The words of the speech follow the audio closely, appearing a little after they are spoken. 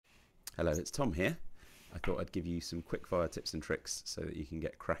Hello, it's Tom here. I thought I'd give you some quick fire tips and tricks so that you can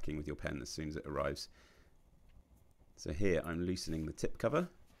get cracking with your pen as soon as it arrives. So here I'm loosening the tip cover,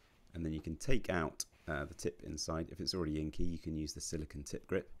 and then you can take out the tip inside. If it's already inky, you can use the silicone tip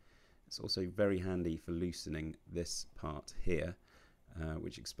grip. It's also very handy for loosening this part here,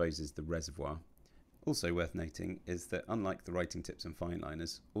 which exposes the reservoir. Also worth noting is that unlike the writing tips and fine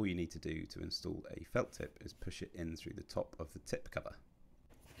liners, all you need to do to install a felt tip is push it in through the top of the tip cover.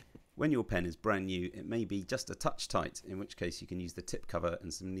 When your pen is brand new, it may be just a touch tight, in which case you can use the tip cover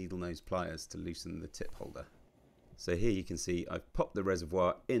and some needle nose pliers to loosen the tip holder. So here you can see I've popped the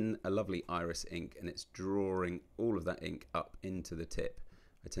reservoir in a lovely iris ink, and it's drawing all of that ink up into the tip.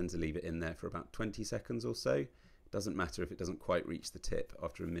 I tend to leave it in there for about 20 seconds or so. It doesn't matter if it doesn't quite reach the tip.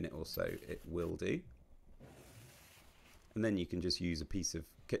 After a minute or so it will do. And then you can just use a piece of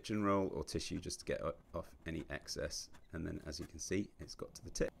kitchen roll or tissue just to get off any excess, and then as you can see it's got to the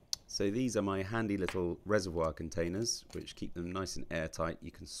tip. So these are my handy little reservoir containers, which keep them nice and airtight.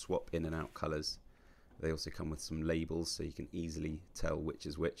 You can swap in and out colours. They also come with some labels so you can easily tell which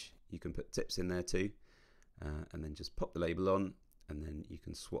is which. You can put tips in there too, and then just pop the label on, and then you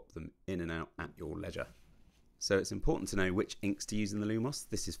can swap them in and out at your leisure. So it's important to know which inks to use in the Lumos.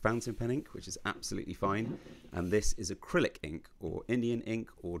 This is fountain pen ink, which is absolutely fine, and this is acrylic ink or Indian ink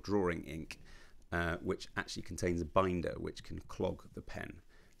or drawing ink, which actually contains a binder which can clog the pen.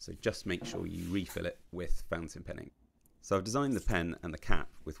 So just make sure you refill it with fountain pen ink. So I've designed the pen and the cap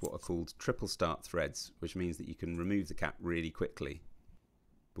with what are called triple start threads, which means that you can remove the cap really quickly.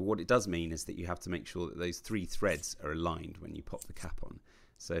 But what it does mean is that you have to make sure that those 3 threads are aligned when you pop the cap on.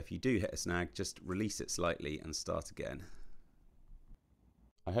 So if you do hit a snag, just release it slightly and start again.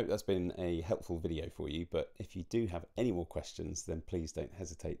 I hope that's been a helpful video for you, but if you do have any more questions, then please don't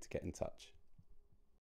hesitate to get in touch.